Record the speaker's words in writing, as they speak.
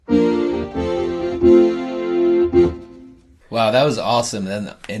Wow, that was awesome.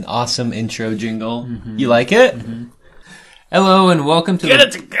 An awesome intro jingle. Mm-hmm. You like it? Mm-hmm. Hello and welcome to Get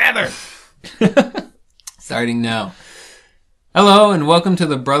it together! Starting now. Hello and welcome to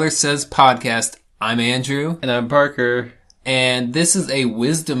the Brother Says podcast. I'm Andrew. And I'm Parker. And this is a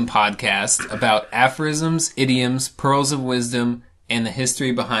wisdom podcast about aphorisms, idioms, pearls of wisdom, and the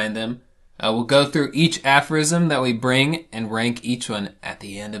history behind them. We'll go through each aphorism that we bring and rank each one at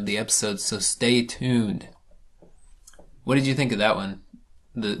the end of the episode, so stay tuned. What did you think of that one?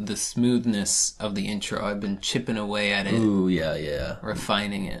 The smoothness of the intro. I've been chipping away at it. Ooh, yeah.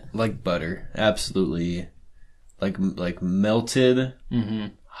 Refining it. Like butter. Absolutely. Like melted,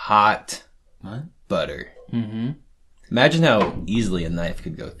 hot butter. Mm-hmm. Imagine how easily a knife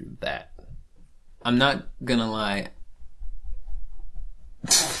could go through that. I'm not gonna lie.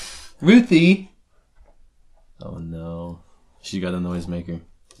 Ruthie! Oh no. She got a noisemaker.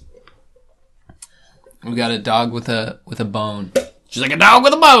 We got a dog with a bone. She's like a dog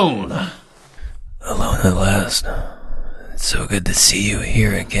with a bone! Alone at last. It's so good to see you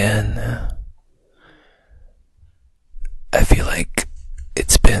here again. I feel like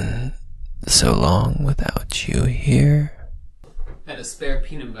it's been so long without you here. Had a spare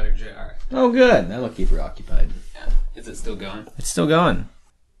peanut butter jar. Oh good, that'll keep her occupied. Yeah. Is it still going? It's still going.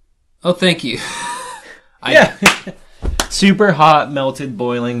 Oh, thank you. Yeah. Super hot, melted,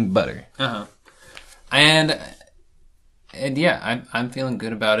 boiling butter. Uh-huh. And yeah, I'm feeling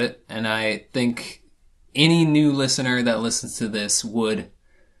good about it. And I think any new listener that listens to this would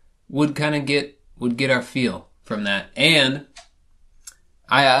kind of get our feel from that. And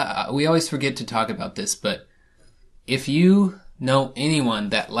we always forget to talk about this, but if you know anyone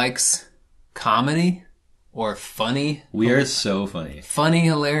that likes comedy or funny, We are so funny. funny,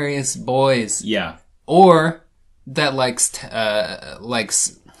 hilarious boys, Yeah. or that likes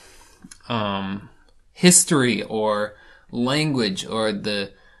history or language or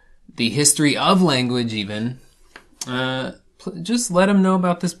the history of language even, just let them know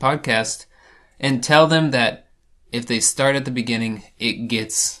about this podcast and tell them that if they start at the beginning, it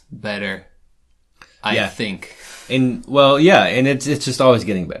gets better. I think. And well, yeah, and it's just always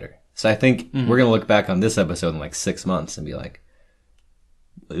getting better. So I think we're gonna look back on this episode in like 6 months and be like,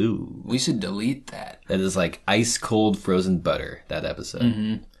 ooh, We should delete that. that is like ice cold frozen butter, that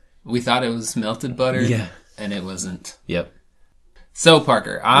episode. We thought it was melted butter, Yeah. and it wasn't. Yep. So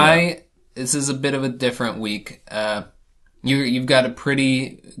Parker, this is a bit of a different week. You've got a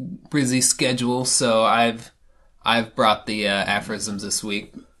pretty busy schedule, so I've brought the aphorisms this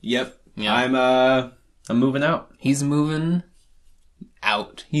week. Yep. Yeah. I'm moving out. He's moving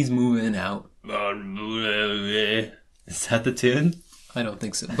out. He's moving out. Is that the tune? I don't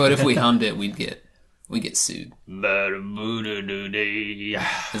think so. But if we hummed it, we'd get sued. As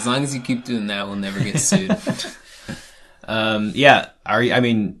long as you keep doing that, we'll never get sued. Yeah.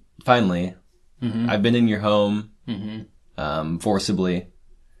 Finally. I've been in your home, forcibly.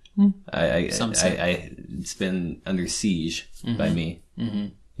 It's been under siege by me.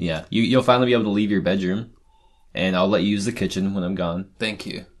 Yeah. You'll finally be able to leave your bedroom, and I'll let you use the kitchen when I'm gone. Thank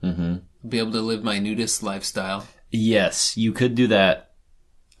you. Be able to live my nudist lifestyle. Yes, you could do that.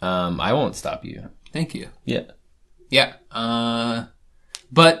 I won't stop you. Thank you. Yeah. Yeah.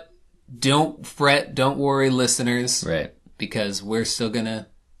 But don't fret, don't worry, listeners. Right. Because we're still gonna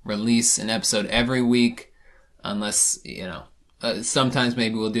release an episode every week, unless, sometimes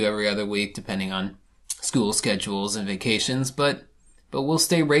maybe we'll do every other week, depending on school schedules and vacations, but we'll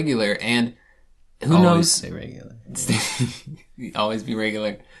stay regular, and who Always knows? stay regular. Always be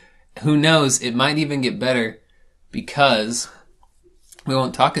regular. Who knows? It might even get better because we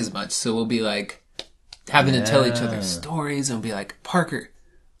won't talk as much, so we'll be like having to tell each other stories, and we'll be like, Parker,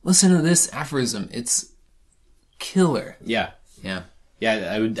 listen to this aphorism. It's killer. Yeah. Yeah.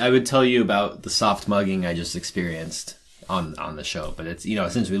 Yeah, I would tell you about the soft mugging I just experienced on the show, but it's,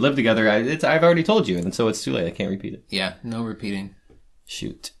 since we live together, I've already told you, and so it's too late. I can't repeat it. Yeah, no repeating.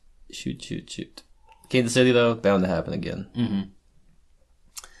 Shoot. Kansas City, though, bound to happen again.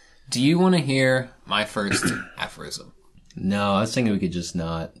 Do you want to hear my first aphorism? No, I was thinking we could just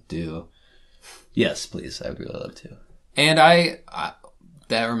not do. Yes, please. I would really love to. And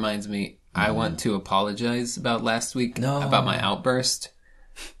that reminds me, I want to apologize about last week, about my outburst.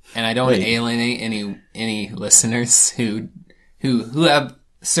 And I don't want to alienate any listeners who have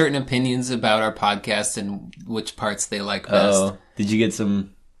certain opinions about our podcast and which parts they like best. Oh, did you get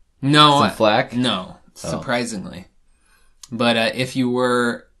some flack? No, surprisingly. But if you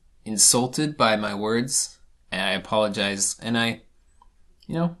were insulted by my words, I apologize. And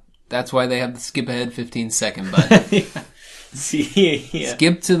that's why they have the skip ahead 15-second button. Yeah.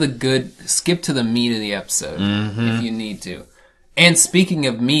 Skip to the meat of the episode if you need to. And speaking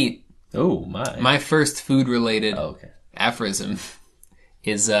of meat, Oh my first food related Oh, okay. aphorism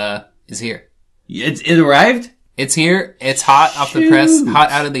is here. It arrived? It's here. It's hot off the press, hot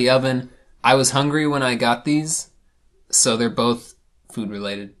out of the oven. I was hungry when I got these, so they're both food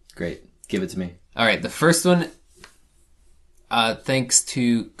related. Great. Give it to me. All right, the first one, thanks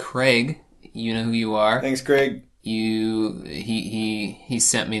to Craig. You know who you are. Thanks, Greg. He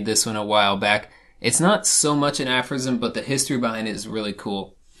sent me this one a while back. It's not so much an aphorism, but the history behind it is really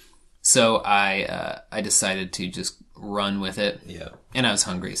cool. So I decided to just run with it. Yeah. And I was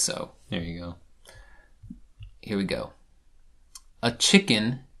hungry, so There you go. here we go. A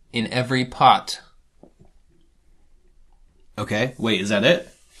chicken in every pot. Okay. Wait, is that it?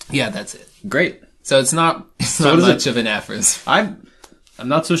 Yeah, that's it. Great. So it's not what is much of an aphorism. I'm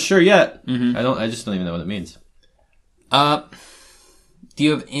not so sure yet. I just don't even know what it means. Do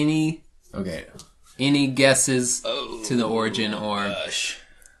you have any Okay. guesses to the origin or Gosh.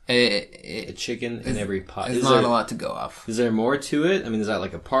 it, A chicken in every pot. there's not a lot to go off. Is there more to it? I mean, is that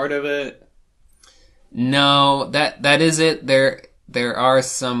like a part of it? No, that is it. There are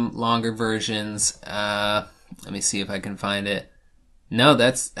some longer versions. Let me see if I can find it. No,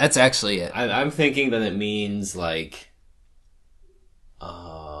 that's actually it. I'm thinking that it means like,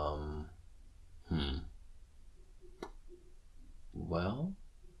 well,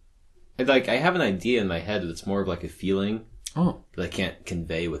 I have an idea in my head that's more of like a feeling Oh, that I can't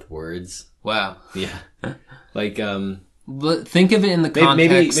convey with words. wow. Yeah. Like, But think of it in the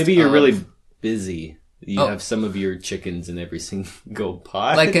context. maybe you're of really busy. You Oh. have some of your chickens in every single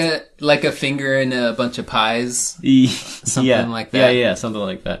pot. like a finger in a bunch of pies. something like that. Yeah, something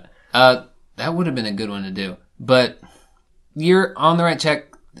like that. That would have been a good one to do. But you're on the right track.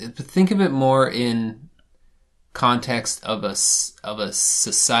 Think of it more in context of a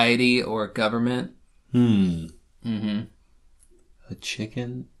society or government. A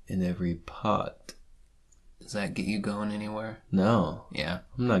chicken in every pot. Does that get you going anywhere? No, Yeah.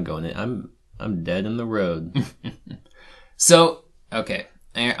 I'm not going in. I'm dead in the road. So, okay.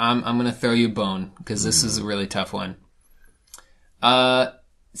 I'm going to throw you a bone because this is a really tough one.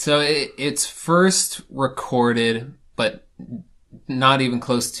 So it's first recorded, but not even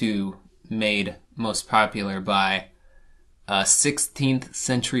close to made most popular by 16th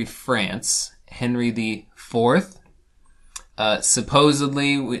century France, Henry IV.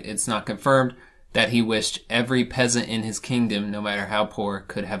 Supposedly, it's not confirmed, that he wished every peasant in his kingdom, no matter how poor,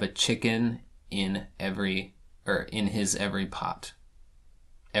 could have a chicken in his every pot.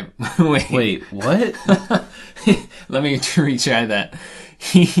 Wait, what? Let me retry that.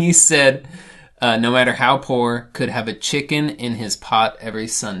 He said, no matter how poor, could have a chicken in his pot every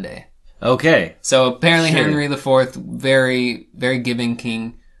Sunday. Okay. So apparently Sure. Henry IV, very, very giving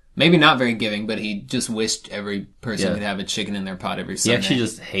king. Maybe not very giving, but he just wished every person Yeah. could have a chicken in their pot every He Sunday. actually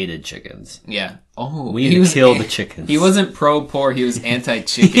just hated chickens. Yeah. Oh, We need to kill the chickens. He wasn't pro-poor, he was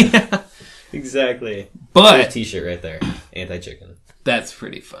anti-chicken. Exactly. But T-shirt right there. Anti-chicken. that's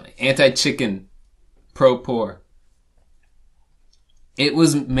pretty funny. Anti-chicken, pro-poor. It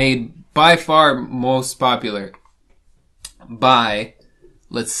was made by far most popular by,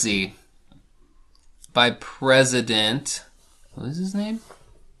 let's see, by President, what is his name?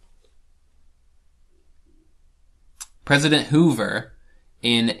 President Hoover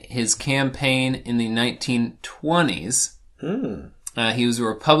in his campaign in the 1920s. He was a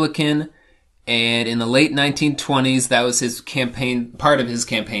Republican, and in the late 1920s, that was his campaign, part of his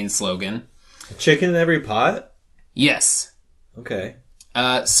campaign slogan. Chicken in every pot? Yes. Okay.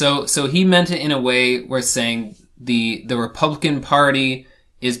 So he meant it in a way where saying the Republican Party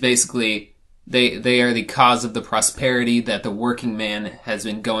is basically they are the cause of the prosperity that the working man has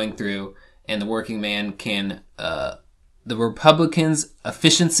been going through, and the working man can the Republicans'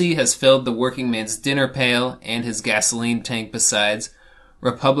 efficiency has filled the working man's dinner pail and his gasoline tank. Besides,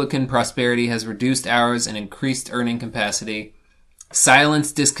 Republican prosperity has reduced hours and increased earning capacity,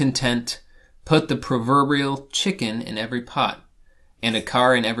 silenced discontent, put the proverbial chicken in every pot, and a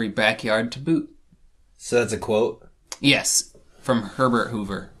car in every backyard to boot. So that's a quote? Yes, from Herbert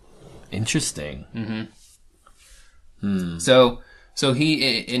Hoover. Interesting. So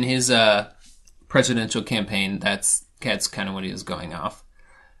he, in his presidential campaign, that's kind of what he was going off.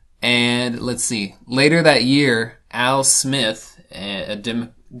 And let's see. Later that year, Al Smith, a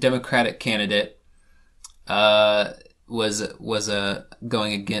Democratic candidate, was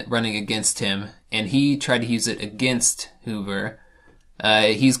running against him, and he tried to use it against Hoover.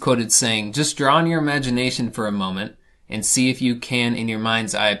 He's quoted saying, "Just draw on your imagination for a moment and see if you can, in your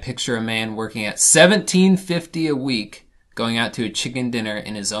mind's eye, picture a man working at $17.50 a week, going out to a chicken dinner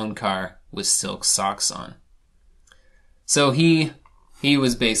in his own car with silk socks on. So he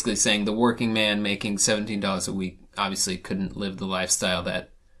was basically saying the working man making $17 a week obviously couldn't live the lifestyle that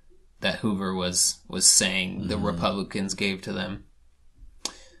Hoover was saying the Republicans gave to them.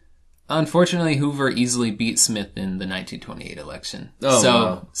 Unfortunately, Hoover easily beat Smith in the 1928 election.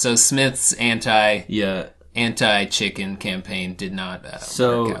 Wow. So Smith's anti-chicken campaign did not work out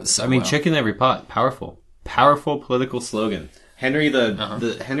so well. Chicken every pot, powerful political slogan. Henry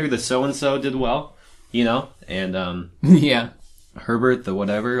the so-and-so did well, and yeah. Herbert the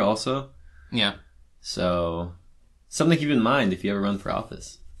whatever also. Yeah. So something to keep in mind if you ever run for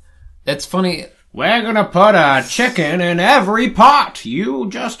office. It's funny. We're gonna put a chicken in every pot. You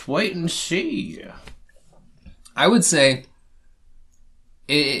just wait and see. I would say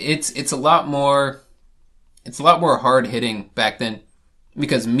it's a lot more hard hitting back then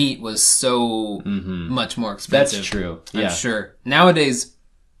because meat was so much more expensive. That's true. I'm sure. Nowadays,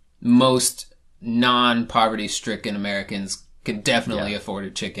 most non-poverty stricken Americans can definitely afford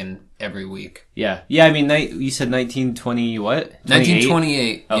a chicken every week. Yeah. Yeah, you said 1920 what?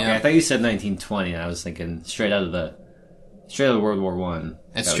 1928. Okay, yeah. I thought you said 1920, and I was thinking straight out of World War One.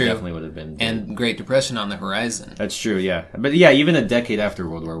 That's true. Definitely would have been. And Great Depression on the horizon. That's true, yeah. But yeah, even a decade after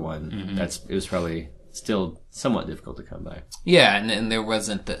World War One, it was probably still somewhat difficult to come by. Yeah, and there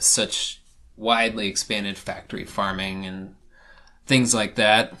wasn't such widely expanded factory farming and things like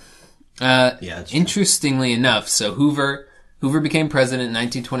that. Interestingly enough, so Hoover became president in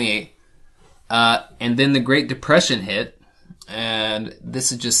 1928, and then the Great Depression hit, and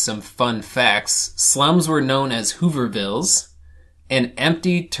this is just some fun facts. Slums were known as Hoovervilles, and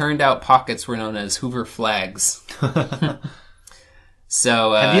empty, turned-out pockets were known as Hoover flags.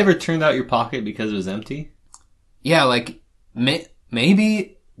 So, have you ever turned out your pocket because it was empty? Yeah, like,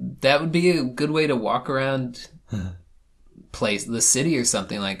 maybe that would be a good way to walk around the city or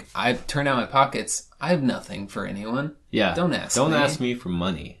something. Like, I turn out my pockets, I have nothing for anyone. Yeah. Don't ask me for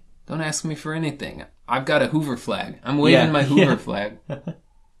money. Don't ask me for anything. I've got a Hoover flag. I'm waving my Hoover flag.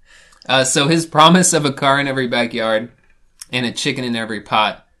 So his promise of a car in every backyard and a chicken in every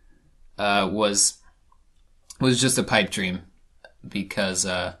pot was just a pipe dream because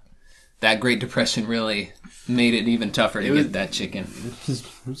that Great Depression really made it even tougher to get that chicken. It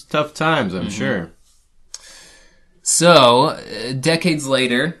was tough times, I'm sure. So, decades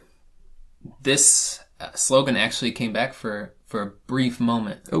later, this slogan actually came back for a brief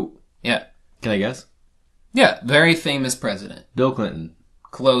moment. Oh. Yeah. Can I guess? Yeah, very famous president. Bill Clinton.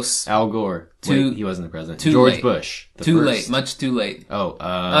 Close. Al Gore. Wait, he wasn't the president. George late. Bush. Late. Much too late. Oh,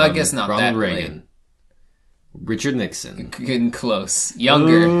 I guess not Ronald that Reagan. late. Richard Nixon. Getting close.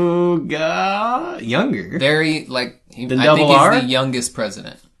 Younger. Oh, God. Younger? Very, I think he's the youngest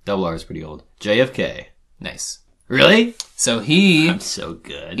president. Double R is pretty old. JFK. Nice. Really? So I'm so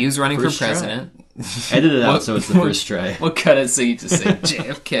good. He was running for president. Edit it out so it's the first try. We'll cut it so you just say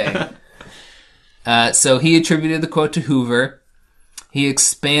JFK. So he attributed the quote to Hoover. He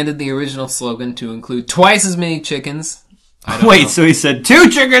expanded the original slogan to include twice as many chickens. Wait, so he said 2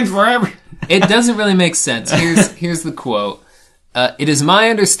 chickens for every... It doesn't really make sense. Here's the quote. It is my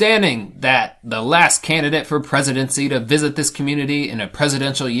understanding that the last candidate for presidency to visit this community in a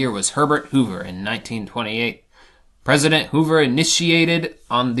presidential year was Herbert Hoover in 1928. President Hoover initiated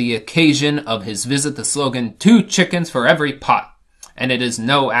on the occasion of his visit the slogan, 2 chickens for every pot. And it is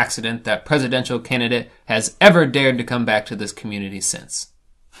no accident that presidential candidate has ever dared to come back to this community since.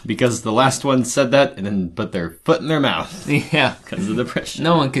 Because the last one said that and then put their foot in their mouth. Yeah. Because of the depression.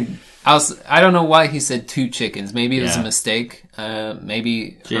 No one could... I don't know why he said 2 chickens. Maybe it was a mistake.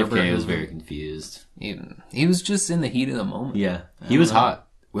 Maybe JFK was very confused. He was just in the heat of the moment. Yeah. He was hot.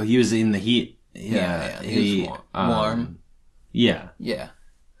 Well, he was in the heat. Yeah. He was warm. Yeah. Yeah.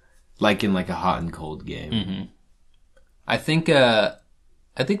 Like in a hot and cold game. Mm-hmm. I think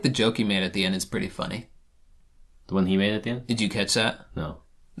the joke he made at the end is pretty funny. The one he made at the end? Did you catch that? No.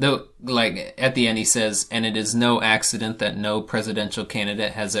 Though, at the end he says, and it is no accident that no presidential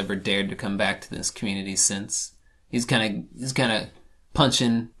candidate has ever dared to come back to this community since. He's kind of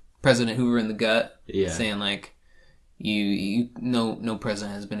punching President Hoover in the gut, saying no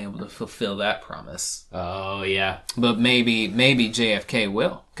president has been able to fulfill that promise. Oh yeah, but maybe JFK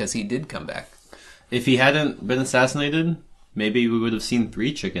will, because he did come back. If he hadn't been assassinated, maybe we would have seen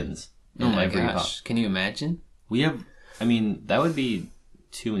 3 chickens. Oh my gosh! Can you imagine? That would be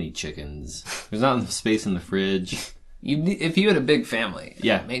too many chickens. There's not enough space in the fridge. If you had a big family,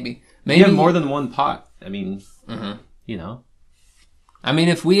 maybe you have more than one pot. If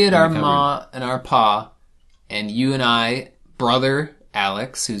we had our ma and our pa, and you and I, brother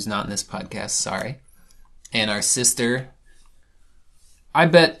Alex, who's not in this podcast, sorry, and our sister I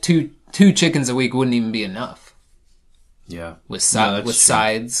bet two chickens a week wouldn't even be enough. Yeah. With No, with that's true.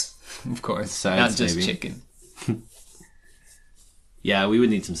 sides, of course. Sides, not just maybe. chicken. Yeah, we would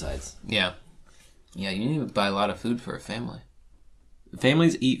need some sides. Yeah. Yeah, you need to buy a lot of food for a family.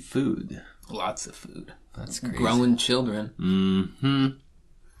 Families eat food. Lots of food. That's crazy. Growing children. Mm-hmm.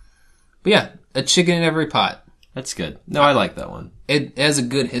 But yeah, a chicken in every pot. That's good. No, I like that one. It has a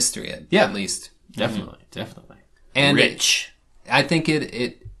good history, at least. Definitely. Definitely. And Rich. I think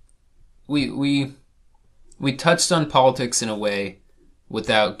we touched on politics in a way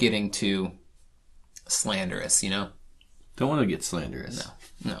without getting too slanderous, you know? Don't want to get slanderous.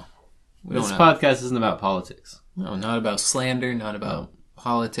 No. This podcast isn't about politics. No, not about slander, not about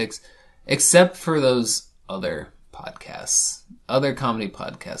politics, except for those other podcasts. Other comedy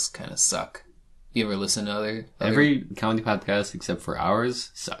podcasts kind of suck. You ever listen to other? Every comedy podcast except for ours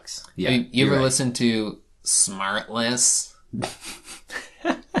sucks. Yeah. You ever right. listen to Smartless?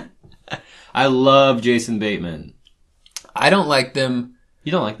 I love Jason Bateman. I don't like them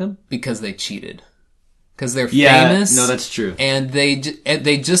You don't like them? because they cheated. Because they're Yeah. famous. No, that's true. And they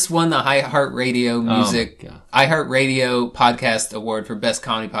just won the iHeartRadio Music God. iHeartRadio Podcast Award for Best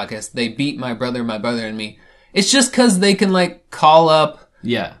Comedy Podcast. They beat My Brother and Me. It's just because they can like call up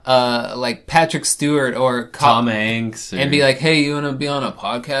Yeah. like Patrick Stewart or call, Tom Hanks. and be like, "Hey, you want to be on a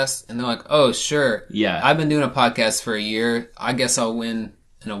podcast?" And they're like, "Oh, sure." Yeah. I've been doing a podcast for a year. I guess I'll win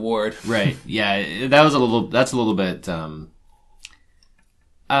an award. Right. Yeah. That's a little bit, a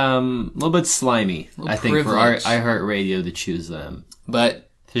little bit slimy, I think, for our privilege. iHeartRadio to choose them. But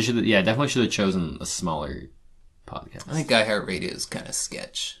They definitely should have chosen a smaller podcast. I think iHeartRadio is kind of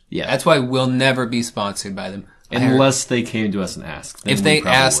sketch. Yeah. That's why we'll never be sponsored by them. Unless they came to us and asked. Then If we they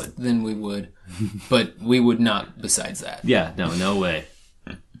probably asked, would. then we would. But we would not besides that. Yeah, no way.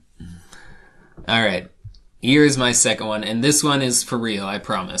 All right. Here's my second one. And this one is for real, I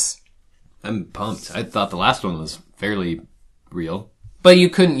promise. I'm pumped. I thought the last one was fairly real. But you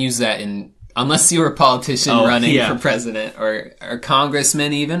couldn't use that unless you were a politician running yeah. for president or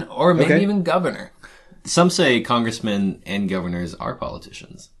congressman even, or maybe Okay. even governor. Some say congressmen and governors are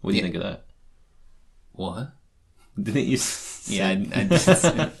politicians. What do you think of that? What? Didn't you say? Yeah, I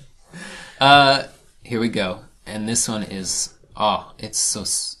did. Here we go. And this one is, it's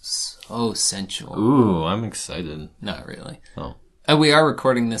so sensual. Ooh, I'm excited. Not really. Oh. We are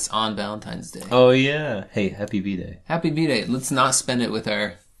recording this on Valentine's Day. Oh, yeah. Hey, happy B-Day. Happy B-Day. Let's not spend it with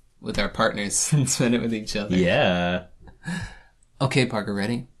our partners and spend it with each other. Yeah. Okay, Parker,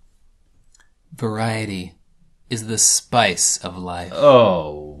 ready? Variety is the spice of life.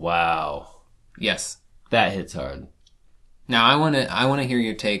 Oh, wow. Yes. That hits hard. Now I want to hear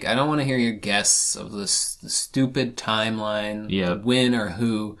your take. I don't want to hear your guess of the stupid timeline, Yep. when or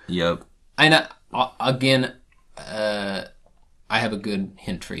who. Yep. I know, again, I have a good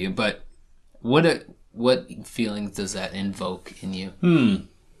hint for you, but what feelings does that invoke in you?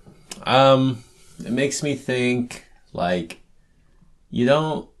 It makes me think, like, you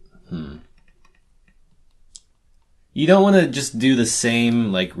don't want to just do the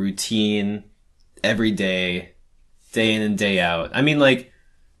same, like, routine every day in and day out. I mean, like,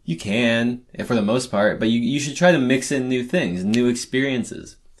 you can, for the most part, but you should try to mix in new things, new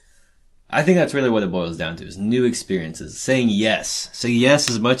experiences. I think that's really what it boils down to, is new experiences. Saying yes. Say yes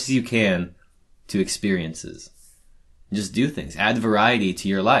as much as you can to experiences. Just do things. Add variety to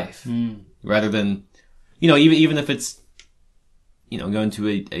your life. Rather than, even if it's, going to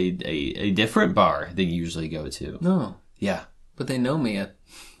a different bar than you usually go to. No, Yeah, but they know me.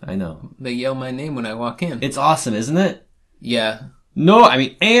 I know. They yell my name when I walk in. It's awesome, isn't it? Yeah. No, I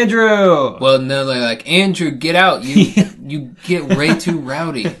mean, Andrew! Well, no, they're like, Andrew, get out. You get way too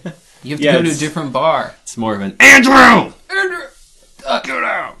rowdy. You have to Yeah, go to a it's- different bar. It's more of an, Andrew! Andrew! Get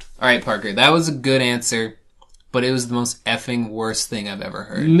out! All right, Parker, that was a good answer, but it was the most effing worst thing I've ever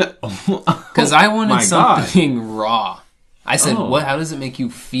heard. No. Because I wanted my God. something raw. I said, Oh. "What? How does it make you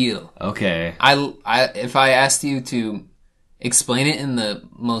feel?" Okay. If I asked you to explain it in the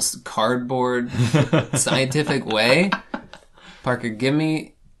most cardboard scientific way, Parker, give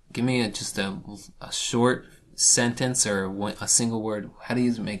me just a short sentence or a single word. How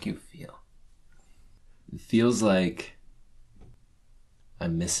does it make you feel? It feels like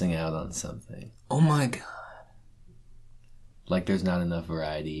I'm missing out on something. Oh my God! Like there's not enough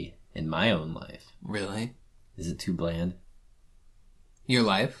variety in my own life. Really? Is it too bland? Your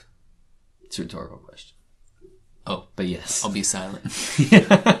life? It's a rhetorical question. Oh, But yes. I'll be silent.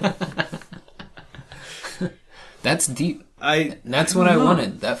 That's deep. That's what I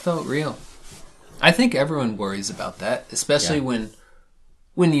wanted. That felt real. I think everyone worries about that, especially when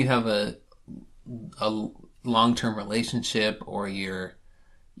you have a long-term relationship or you're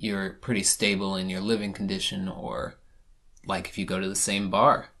you're pretty stable in your living condition, or like if you go to the same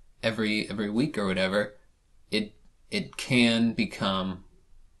bar every week or whatever, it can become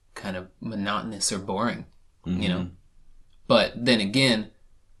kind of monotonous or boring, you know? But then again,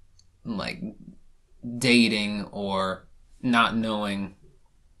 like dating or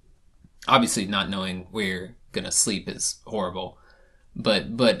obviously not knowing where you're going to sleep is horrible, but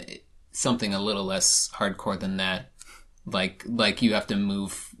something a little less hardcore than that, like you have to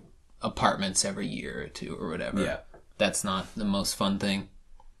move apartments every year or two or whatever. Yeah. That's not the most fun thing.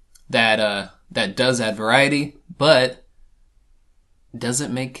 That does add variety, but does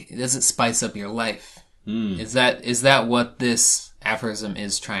it spice up your life? Is that what this aphorism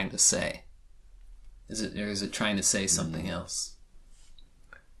is trying to say? Is it trying to say something else?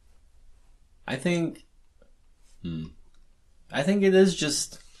 I think it is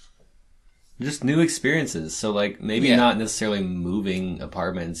just new experiences. So like maybe not necessarily moving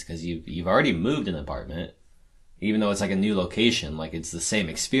apartments, because you've already moved an apartment, even though it's like a new location. Like it's the same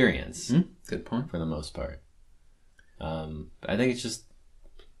experience. Good point. For the most part. I think it's just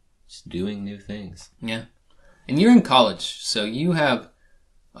doing new things. Yeah, and you're in college, so you have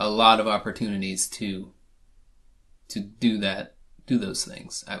a lot of opportunities to do those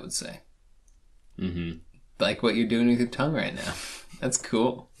things, I would say. Mm-hmm. Like what you're doing with your tongue right now. That's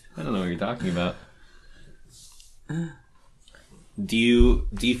cool. I don't know what you're talking about. Do you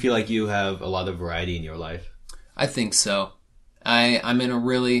feel like you have a lot of variety in your life? I think so. I'm in a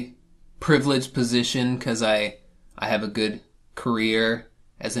really privileged position because I have a good career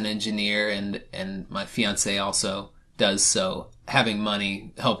as an engineer, and my fiance also does, so having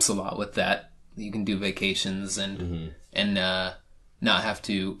money helps a lot with that. You can do vacations and not have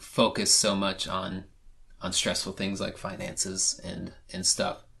to focus so much on stressful things like finances and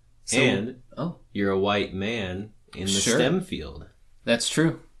stuff. So, and you're a white man in the STEM field. That's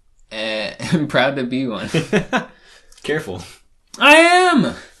true. I'm proud to be one. Careful. I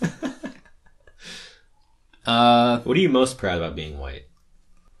am! What are you most proud about being white?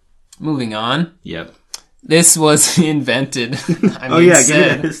 Moving on. Yep. This was invented. Give me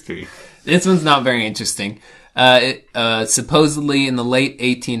the history. This one's not very interesting. Supposedly in the late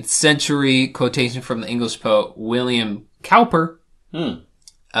 18th century, quotation from the English poet William Cowper,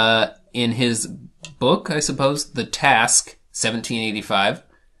 in his book, I suppose, The Task, 1785,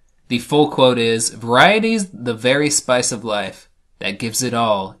 the full quote is, "Variety's the very spice of life that gives it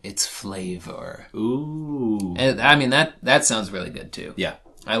all its flavor." Ooh. And, I mean, that sounds really good too. Yeah.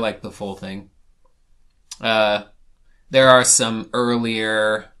 I like the full thing. There are some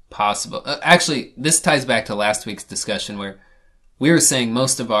earlier possible... actually, this ties back to last week's discussion where we were saying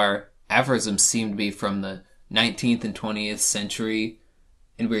most of our aphorisms seem to be from the 19th and 20th century,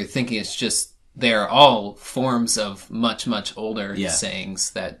 and we were thinking it's just they're all forms of much, much older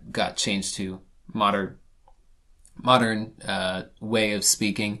sayings that got changed to modern way of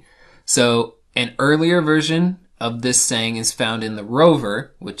speaking. So an earlier version of this saying is found in the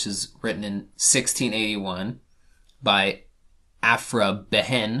Rover, which is written in 1681 by Afra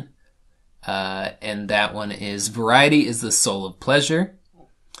Behen. And that one is, "Variety is the soul of pleasure."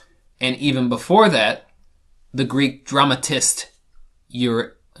 And even before that, the Greek dramatist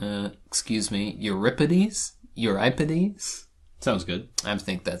Euripides? Sounds good. I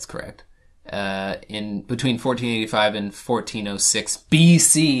think that's correct. In between 1485 and 1406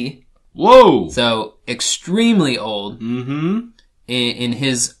 BC. Whoa! So extremely old. Mm-hmm. In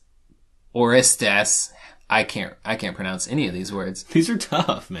his Orestes, I can't pronounce any of these words. These are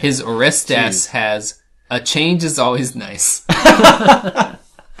tough, man. His Orestes has, "A change is always nice."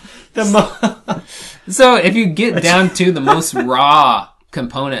 So if you get down to the most raw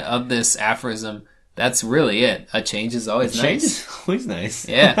component of this aphorism, that's really it. A change is always nice. Change is always nice.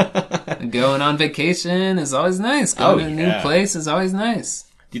 Yeah. Going on vacation is always nice. Going to a new place is always nice.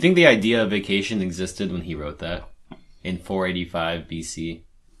 Do you think the idea of vacation existed when he wrote that? In 485 BC?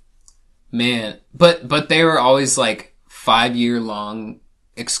 Man, but they were always like 5-year long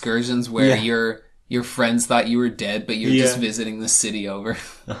excursions where your friends thought you were dead, but you're just visiting the city over.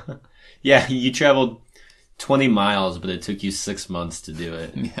 Yeah, you traveled 20 miles, but it took you 6 months to do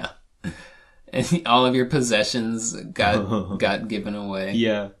it. Yeah. And all of your possessions got given away.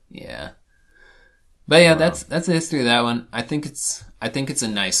 Yeah. Yeah. But yeah, that's the history of that one. I think it's a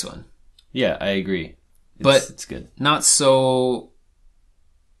nice one. Yeah, I agree. It's good. Not so,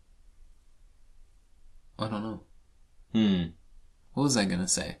 I don't know. What was I gonna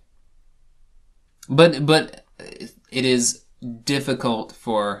say? But it is difficult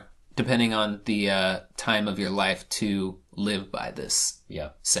for, depending on the time of your life, to live by this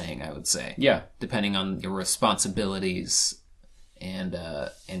saying, I would say. Yeah. Depending on your responsibilities and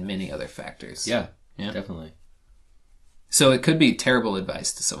many other factors. Yeah, Yeah. definitely. So it could be terrible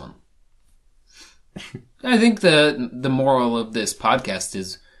advice to someone. I think the moral of this podcast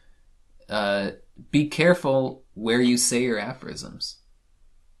is be careful where you say your aphorisms.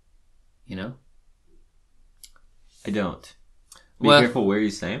 You know? I don't. Be Well- careful where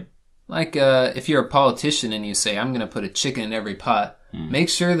you say 'em. Like, if you're a politician and you say, I'm going to put a chicken in every pot, make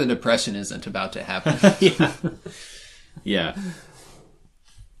sure the depression isn't about to happen. Yeah. Yeah.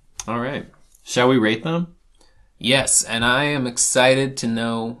 All right. Shall we rate them? Yes, and I am excited to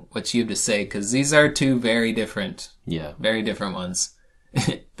know what you have to say, because these are two very different ones.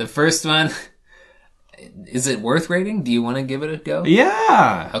 The first one, is it worth rating? Do you want to give it a go?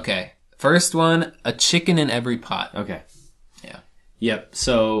 Yeah. Okay. First one, a chicken in every pot. Okay. Yeah. Yep.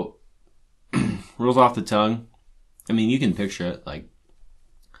 So, rolls off the tongue. I mean, you can picture it. Like,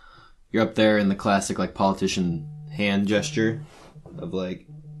 you're up there in the classic, like, politician hand gesture of, like,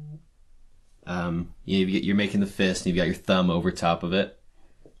 you're making the fist and you've got your thumb over top of it.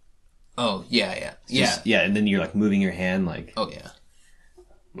 Oh, yeah. Yeah, and then you're, like, moving your hand, like, Oh, yeah.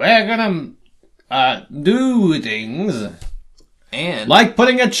 we're gonna, do things And... like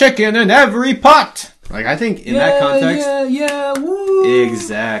putting a chicken in every pot. Like, I think in that context. Yeah, woo!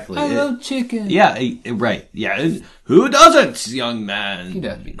 Exactly. I love chicken. Yeah, right. Yeah. Who doesn't, young man? You'd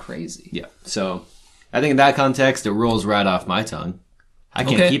have to be crazy. Yeah. So, I think in that context, it rolls right off my tongue. I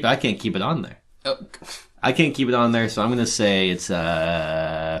can't keep it on there. Oh. I can't keep it on there, so I'm gonna say it's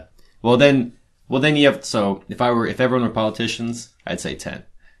well then you have, so if everyone were politicians, I'd say 10.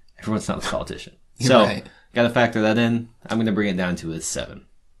 Everyone's not a politician. So, right. Gotta factor that in. I'm gonna bring it down to a 7.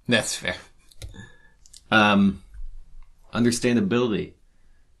 That's fair. Understandability.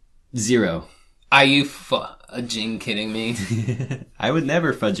 0. Are you fudging kidding me? I would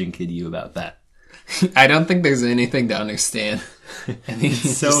never fudging kid you about that. I don't think there's anything to understand. I mean,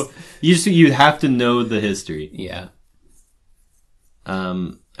 So you have to know the history, yeah.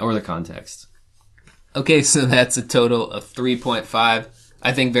 or the context. Okay, so that's a total of 3.5.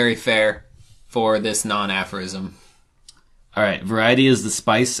 I think very fair for this non-aphorism. All right, variety is the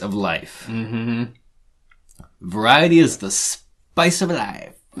spice of life. Mm-hmm. Variety is the spice of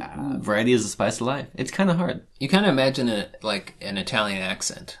life. Variety is the spice of life. It's kind of hard. You kind of imagine it like an Italian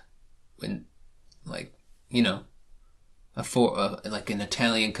accent when, like, you know, like an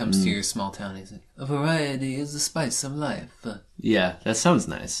Italian comes to your small town. He's like, "A variety is the spice of life." Yeah, that sounds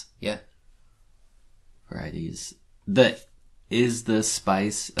nice. Yeah. Varieties. Is the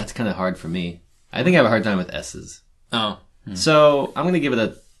spice. That's kind of hard for me. I think I have a hard time with S's. Oh. So I'm gonna give it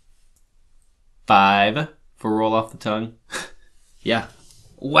a 5 for roll off the tongue. Yeah.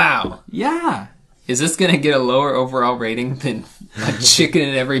 Wow. Yeah. Is this going to get a lower overall rating than a chicken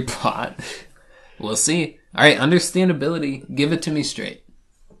in every pot? We'll see. All right, understandability. Give it to me straight.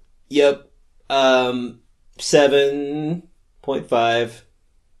 Yep. 7.5.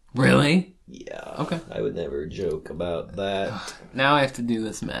 Really? Yeah. Okay. I would never joke about that. Now I have to do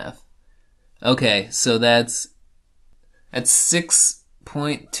this math. Okay, so that's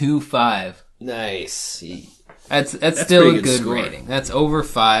 6.25. Nice. That's That's still pretty a good good score. rating. That's over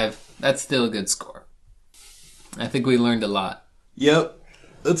 5. That's still a good score. I think we learned a lot. Yep.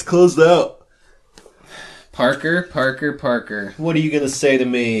 Let's close out. Parker. What are you gonna say to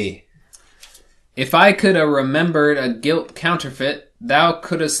me? If I could have remembered a gilt counterfeit, thou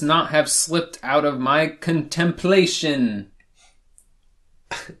couldst not have slipped out of my contemplation.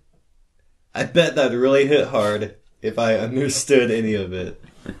 I bet that really hit hard if I understood any of it.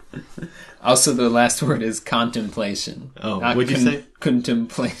 Also, the last word is contemplation. Oh, not what'd you say?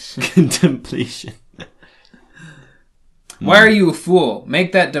 Contemplation. Contemplation. Why are you a fool?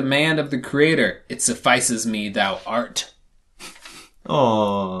 Make that demand of the Creator. It suffices me, thou art.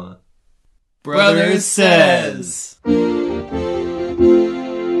 Aww. Brother says.